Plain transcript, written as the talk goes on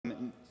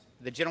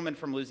The gentleman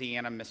from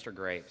Louisiana, Mr.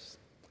 Graves.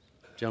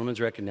 Gentleman's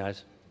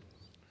recognized.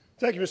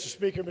 Thank you, Mr.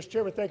 Speaker. Mr.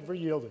 Chairman, thank you for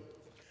yielding.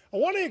 I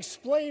want to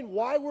explain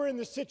why we're in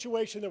the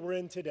situation that we're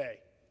in today.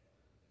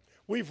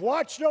 We've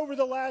watched over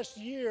the last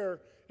year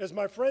as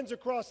my friends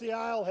across the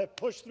aisle have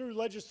pushed through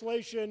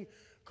legislation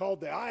called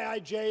the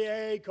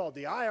IIJA, called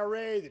the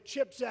IRA, the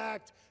CHIPS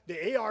Act,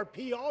 the ARP,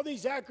 all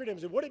these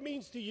acronyms. And what it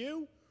means to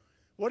you,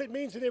 what it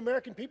means to the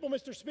American people,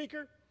 Mr.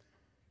 Speaker,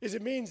 is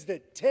it means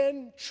that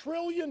 $10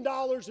 trillion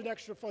in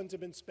extra funds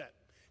have been spent.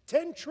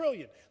 $10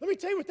 trillion. Let me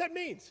tell you what that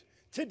means.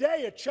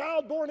 Today, a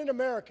child born in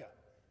America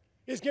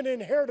is going to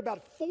inherit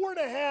about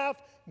 $4.5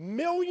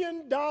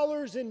 million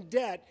in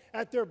debt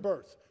at their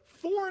birth.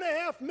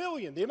 $4.5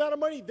 million, the amount of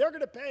money they're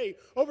going to pay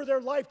over their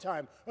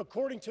lifetime,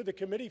 according to the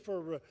Committee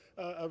for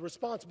a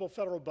Responsible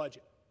Federal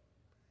Budget.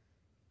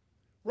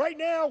 Right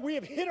now, we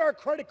have hit our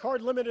credit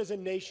card limit as a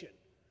nation.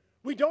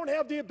 We don't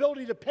have the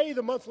ability to pay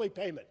the monthly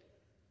payment.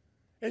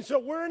 And so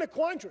we're in a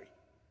quandary.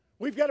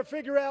 We've got to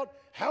figure out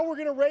how we're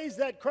going to raise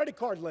that credit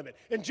card limit.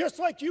 And just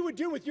like you would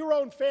do with your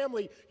own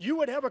family, you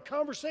would have a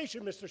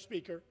conversation, Mr.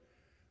 Speaker,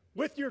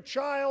 with your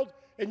child,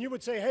 and you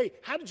would say, hey,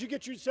 how did you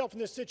get yourself in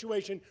this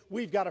situation?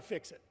 We've got to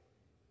fix it.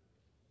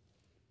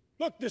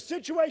 Look, the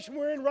situation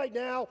we're in right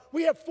now,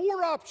 we have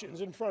 4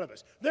 options in front of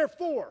us. There are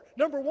 4.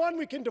 Number 1,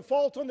 we can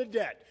default on the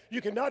debt.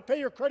 You cannot pay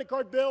your credit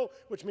card bill,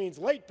 which means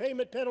late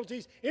payment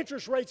penalties,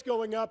 interest rates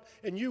going up,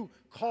 and you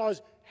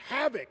cause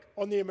havoc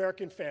on the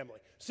American family.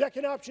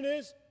 Second option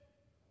is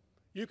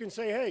you can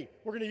say, hey,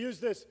 we're going to use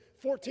this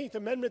 14th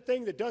Amendment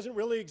thing that doesn't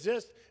really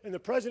exist, and the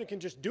president can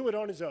just do it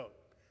on his own.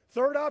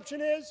 Third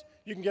option is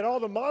you can get all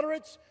the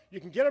moderates, you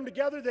can get them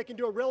together, they can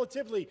do a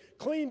relatively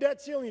clean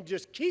debt ceiling and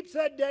just keeps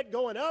that debt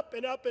going up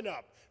and up and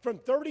up from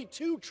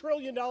 $32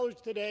 trillion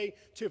today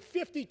to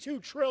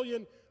 $52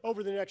 trillion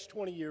over the next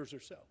 20 years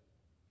or so.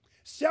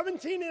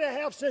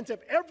 17.5 cents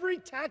of every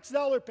tax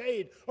dollar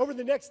paid over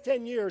the next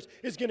 10 years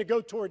is going to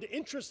go toward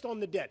interest on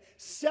the debt.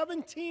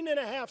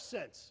 17.5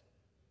 cents.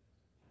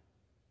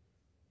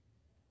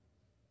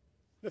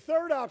 The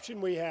third option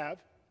we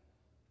have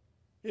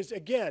is,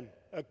 again,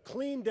 a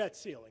clean debt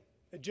ceiling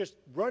and just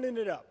running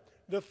it up.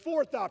 The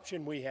fourth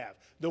option we have,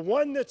 the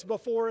one that's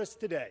before us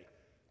today,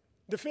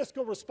 the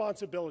Fiscal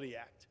Responsibility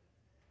Act.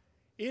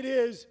 It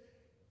is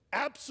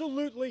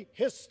absolutely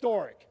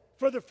historic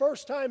for the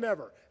first time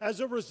ever as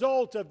a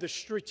result of the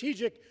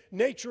strategic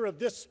nature of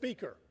this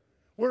speaker.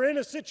 We're in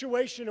a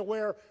situation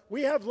where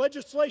we have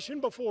legislation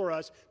before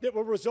us that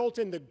will result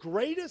in the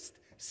greatest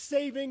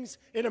savings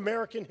in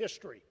American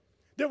history,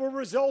 that will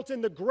result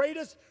in the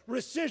greatest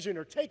rescission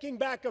or taking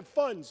back of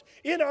funds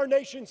in our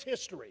nation's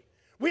history.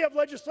 We have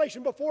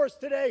legislation before us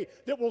today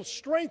that will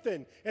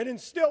strengthen and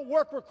instill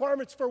work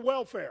requirements for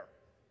welfare.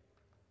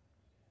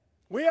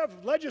 We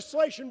have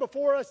legislation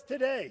before us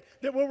today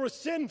that will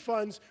rescind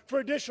funds for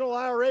additional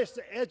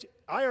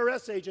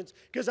IRS agents,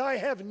 because I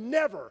have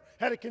never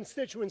had a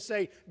constituent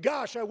say,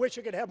 gosh, I wish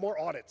I could have more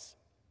audits.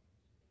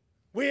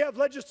 We have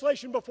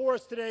legislation before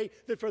us today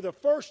that for the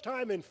first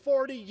time in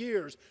 40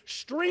 years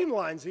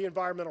streamlines the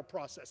environmental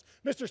process.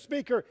 Mr.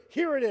 Speaker,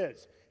 here it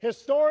is.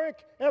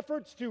 Historic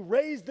efforts to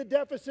raise the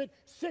deficit.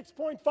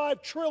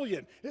 $6.5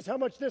 trillion is how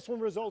much this one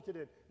resulted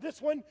in.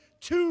 This one,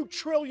 $2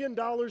 trillion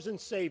in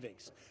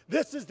savings.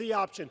 This is the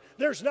option.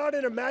 There's not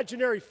an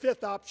imaginary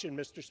fifth option,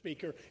 Mr.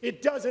 Speaker.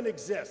 It doesn't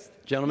exist.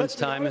 Gentleman's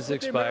time has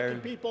expired. The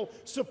American people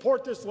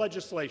support this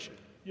legislation.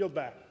 Yield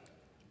back.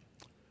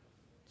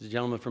 The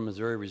gentleman from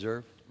Missouri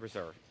reserve.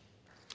 Reserve.